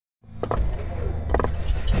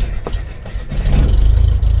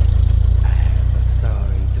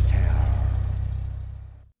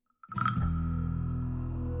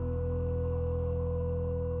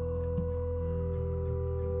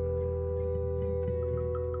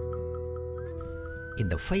In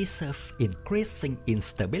the face of increasing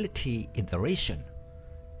instability in the region,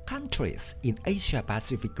 countries in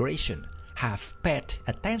Asia-Pacific region have paid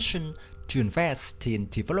attention to invest in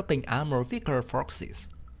developing armored vehicle forces.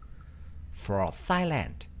 For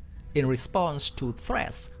Thailand, in response to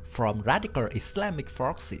threats from radical Islamic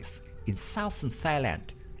forces in southern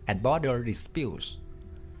Thailand and border disputes,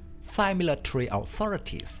 Thai military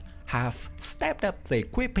authorities have stepped up the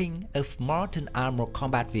equipping of modern armored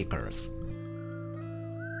combat vehicles.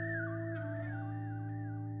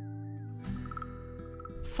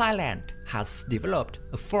 Thailand has developed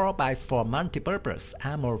a 4x4 multipurpose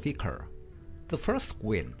armored vehicle, the first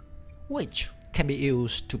Queen, which can be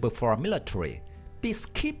used to perform military,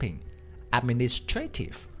 peacekeeping,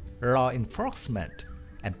 administrative, law enforcement,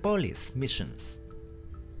 and police missions.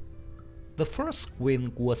 The first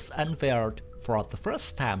Queen was unveiled for the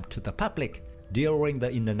first time to the public during the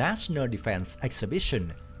International Defense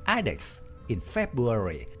Exhibition IDEX in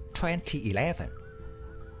February 2011.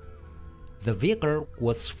 The vehicle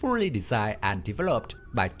was fully designed and developed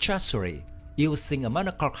by Chaiseri using a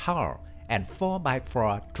monocoque hull and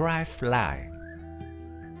 4x4 driveline.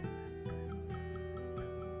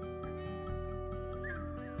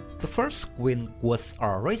 The first Queen was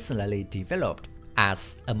originally developed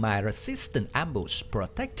as a mine-resistant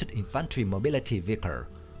ambush-protected infantry mobility vehicle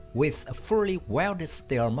with a fully welded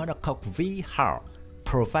steel monocoque V hull,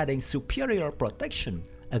 providing superior protection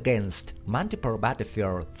against multiple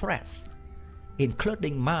battlefield threats,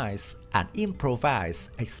 including mines and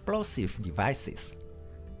improvised explosive devices.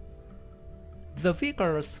 The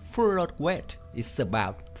vehicle's full load weight is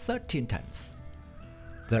about 13 tons.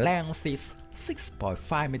 The length is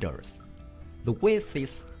 6.5 meters, the width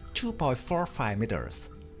is 2.45 meters,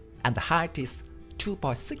 and the height is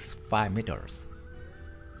 2.65 meters.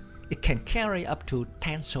 It can carry up to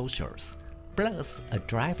 10 soldiers, plus a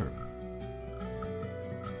driver.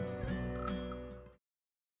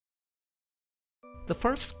 The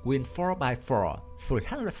first Queen 4x4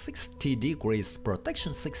 360 degrees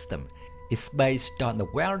protection system is based on a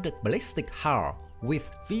welded ballistic hull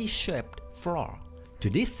with V-shaped floor to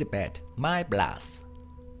dissipate mine blasts.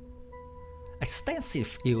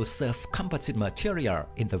 Extensive use of composite material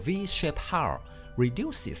in the V-shaped hull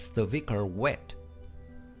reduces the vehicle weight.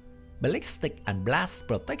 Ballistic and blast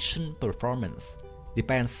protection performance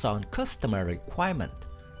depends on customer requirement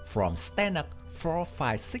from standard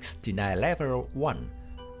 4569 level 1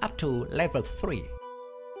 up to level 3.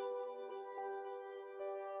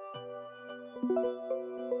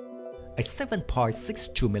 A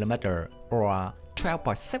 7.62mm or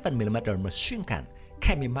 12.7mm machine gun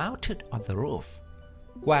can be mounted on the roof,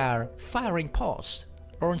 while firing posts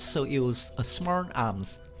also use a small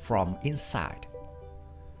arms from inside.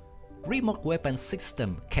 Remote weapon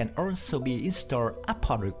system can also be installed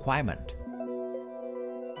upon requirement.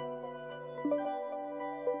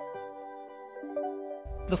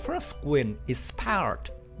 The first Queen is powered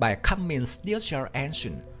by a Cummins diesel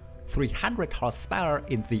engine, 300 horsepower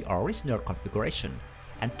in the original configuration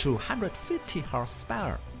and 250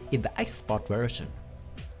 horsepower in the export version,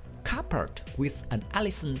 coupled with an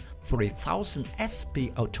Allison 3000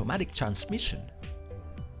 SP automatic transmission.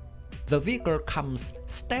 The vehicle comes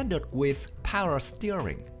standard with power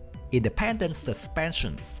steering, independent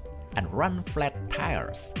suspensions, and run-flat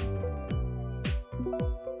tires.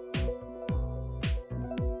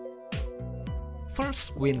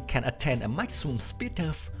 First Queen can attain a maximum speed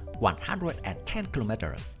of 110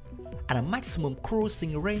 km and a maximum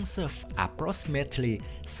cruising range of approximately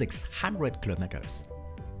 600 km.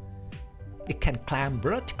 It can climb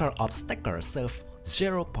vertical obstacles of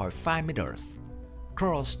 0.5 meters,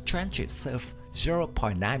 cross trenches of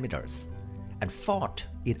 0.9 meters, and ford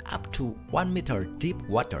in up to 1 meter deep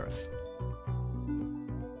waters.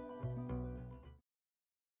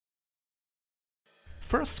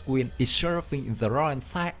 First Queen is serving in the Royal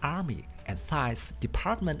Thai Army and Thai's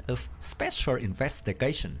Department of Special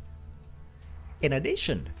Investigation. In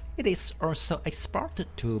addition, it is also exported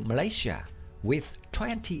to Malaysia, with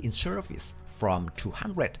 20 in service from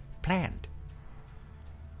 200 planned.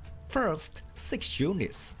 First 6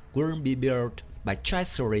 units will be built by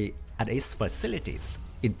Chaiseri at its facilities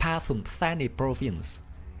in Pathum Thani province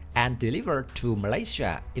and delivered to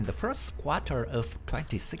Malaysia in the first quarter of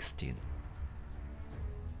 2016.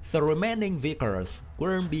 The remaining vehicles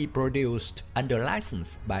will be produced under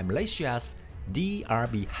license by Malaysia's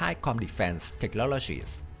DRB Highcom Defense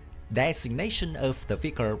Technologies. Designation of the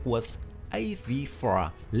vehicle was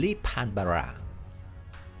AV4 Lipanbara.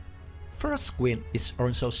 First Queen is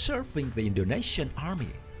also serving the Indonesian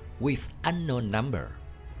Army with unknown number.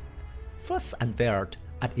 First unveiled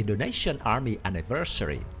at Indonesian Army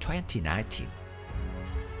Anniversary 2019.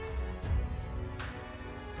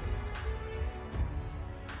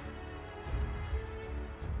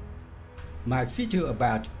 my video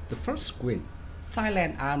about the first squid,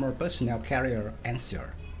 Thailand Armored Personnel Carrier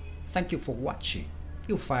answer. Thank you for watching. If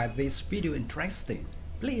you find this video interesting,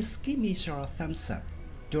 please give me your thumbs up.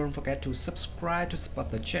 Don't forget to subscribe to support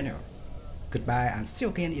the channel. Goodbye and see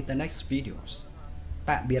you again in the next videos.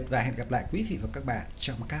 Tạm biệt và hẹn gặp lại quý vị và các bạn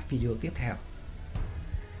trong các video tiếp theo.